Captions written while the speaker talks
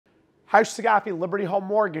Khash Saghafi, Liberty Home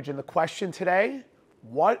Mortgage, and the question today,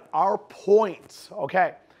 what are points?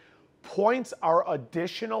 Okay, points are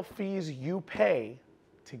additional fees you pay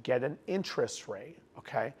to get an interest rate,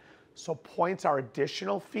 okay? So points are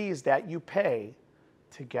additional fees that you pay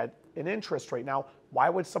to get an interest rate. Now, why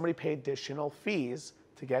would somebody pay additional fees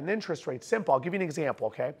to get an interest rate? Simple, I'll give you an example,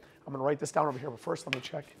 okay? I'm gonna write this down over here, but first let me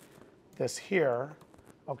check this here.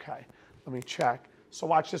 Okay, let me check. So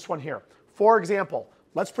watch this one here. For example,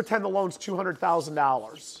 let's pretend the loan's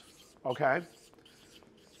 $200,000, okay?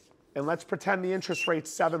 And let's pretend the interest rate's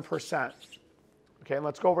 7%. Okay, and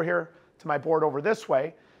let's go over here to my board over this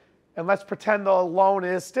way. And let's pretend the loan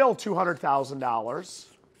is still $200,000.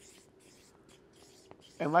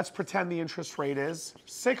 And let's pretend the interest rate is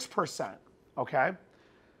 6%, okay?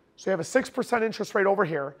 So you have a 6% interest rate over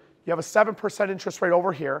here. You have a 7% interest rate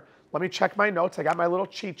over here. Let me check my notes. I got my little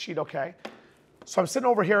cheat sheet, okay? So I'm sitting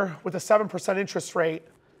over here with a 7% interest rate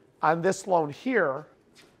on this loan here.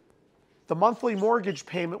 The monthly mortgage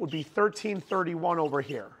payment would be $1,331 over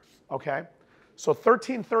here, okay? So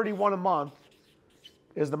 $1,331 a month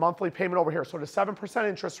is the monthly payment over here. So the 7%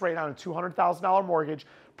 interest rate on a $200,000 mortgage,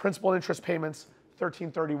 principal and interest payments,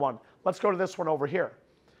 $1,331. Let's go to this one over here.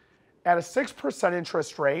 At a 6%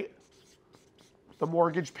 interest rate, the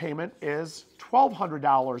mortgage payment is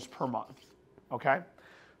 $1,200 per month, okay?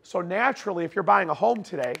 So naturally, if you're buying a home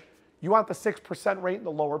today, you want the 6% rate and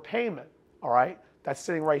the lower payment, all right? That's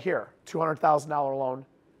sitting right here, $200,000 loan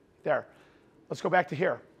there. Let's go back to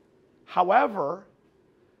here. However,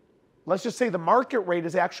 let's just say the market rate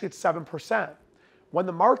is actually at 7%. When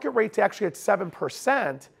the market rate's actually at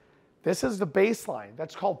 7%, this is the baseline.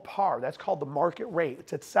 That's called par. That's called the market rate.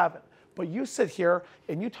 It's at 7. But you sit here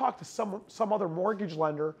and you talk to some other mortgage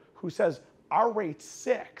lender who says, our rate's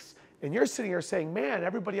 6. And you're sitting here saying, man,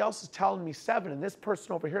 everybody else is telling me 7, and this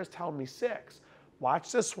person over here is telling me 6.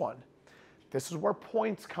 Watch this one. This is where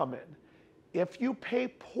points come in. If you pay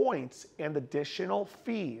points and additional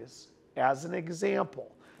fees, as an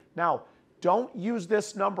example, now don't use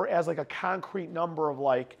this number as like a concrete number of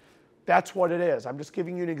like, that's what it is. I'm just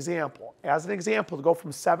giving you an example. As an example, to go from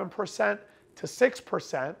 7% to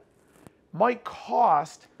 6% might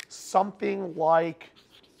cost something like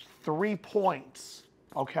 3 points,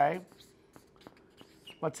 okay?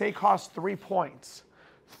 Let's say it costs 3 points.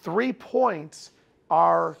 3 points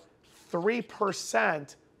are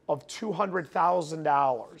 3% of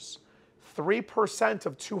 $200,000. 3%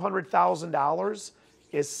 of $200,000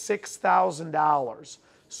 is $6,000.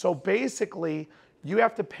 So basically, you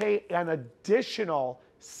have to pay an additional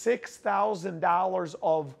 $6,000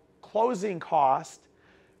 of closing cost,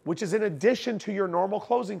 which is in addition to your normal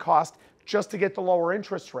closing cost, just to get the lower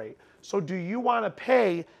interest rate. So do you want to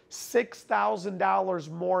pay $6,000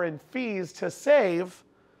 more in fees to save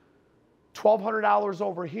 $1,200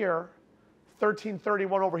 over here,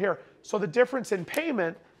 $1,331 over here? So the difference in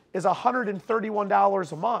payment is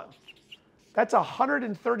 $131 a month. That's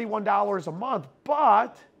 $131 a month,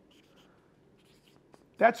 but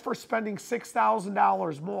that's for spending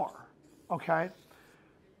 $6,000 more, okay?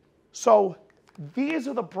 So these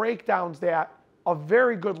are the breakdowns that a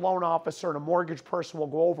very good loan officer and a mortgage person will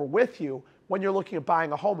go over with you when you're looking at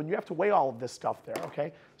buying a home, and you have to weigh all of this stuff there,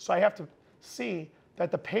 okay? So I have to see that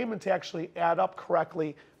the payments actually add up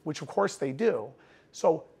correctly, which of course they do.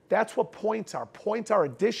 So that's what points are. Points are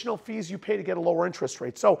additional fees you pay to get a lower interest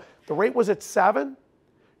rate. So the rate was at 7,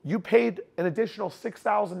 you paid an additional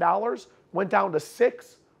 $6,000, went down to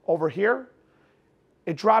 6 over here.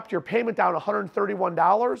 It dropped your payment down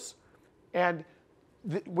 $131, and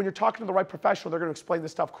when you're talking to the right professional, they're going to explain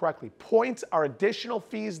this stuff correctly. Points are additional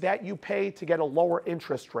fees that you pay to get a lower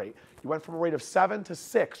interest rate. You went from a rate of 7 to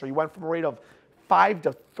 6, or you went from a rate of 5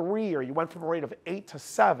 to 3, or you went from a rate of 8 to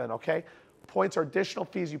 7, okay? Points are additional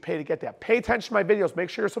fees you pay to get that. Pay attention to my videos. Make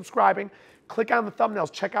sure you're subscribing. Click on the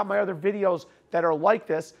thumbnails. Check out my other videos that are like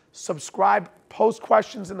this. Subscribe. Post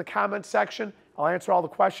questions in the comment section. I'll answer all the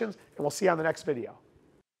questions, and we'll see you on the next video.